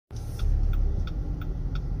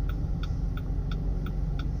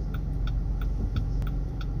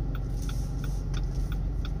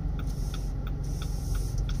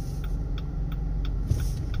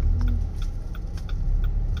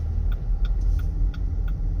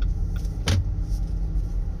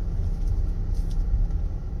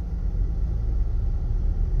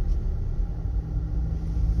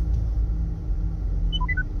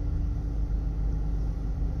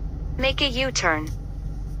Make a U-turn.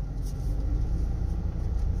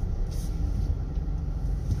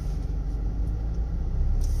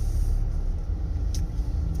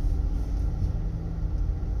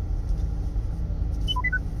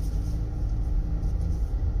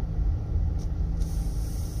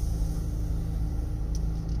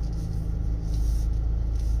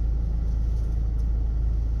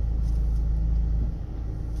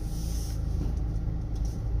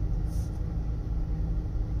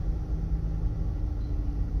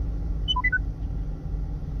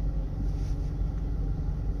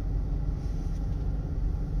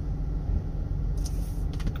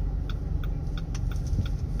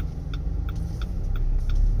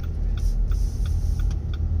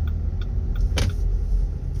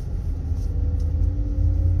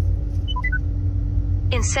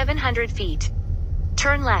 In 700 feet.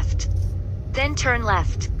 Turn left. Then turn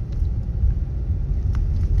left.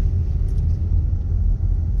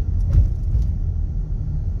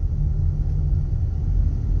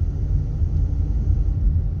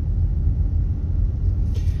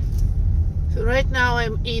 So right now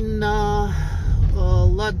I'm in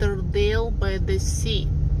Lauderdale by the sea.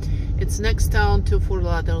 It's next town to Fort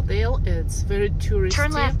Lauderdale. It's very touristy.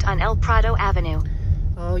 Turn left on El Prado Avenue.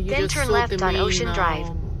 You Then just turn saw left the on main, Ocean Drive.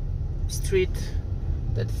 Street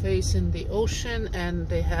that facing the ocean, and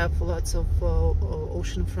they have lots of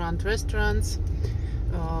oceanfront restaurants.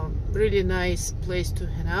 Really nice place to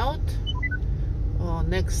hang out.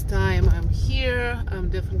 Next time I'm here, I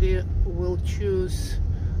definitely will choose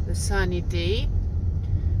a sunny day.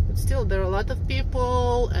 But still, there are a lot of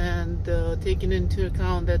people, and taking into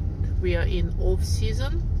account that we are in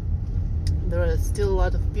off-season, there are still a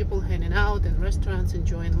lot of people hanging out in restaurants,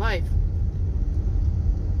 enjoying life.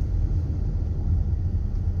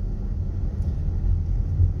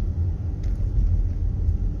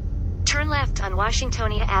 Turn left on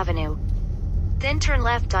Washingtonia Avenue. Then turn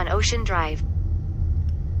left on Ocean Drive.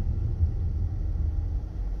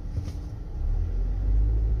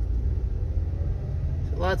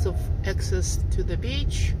 Lots of access to the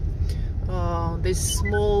beach. There's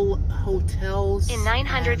small hotels. In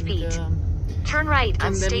 900 and, feet. Turn right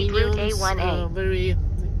on State Route A1A.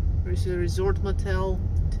 There's a resort motel,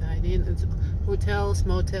 hotels,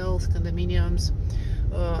 motels, condominiums.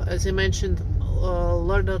 As I mentioned,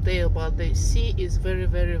 Lauderdale by the sea is very,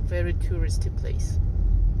 very, very touristy place.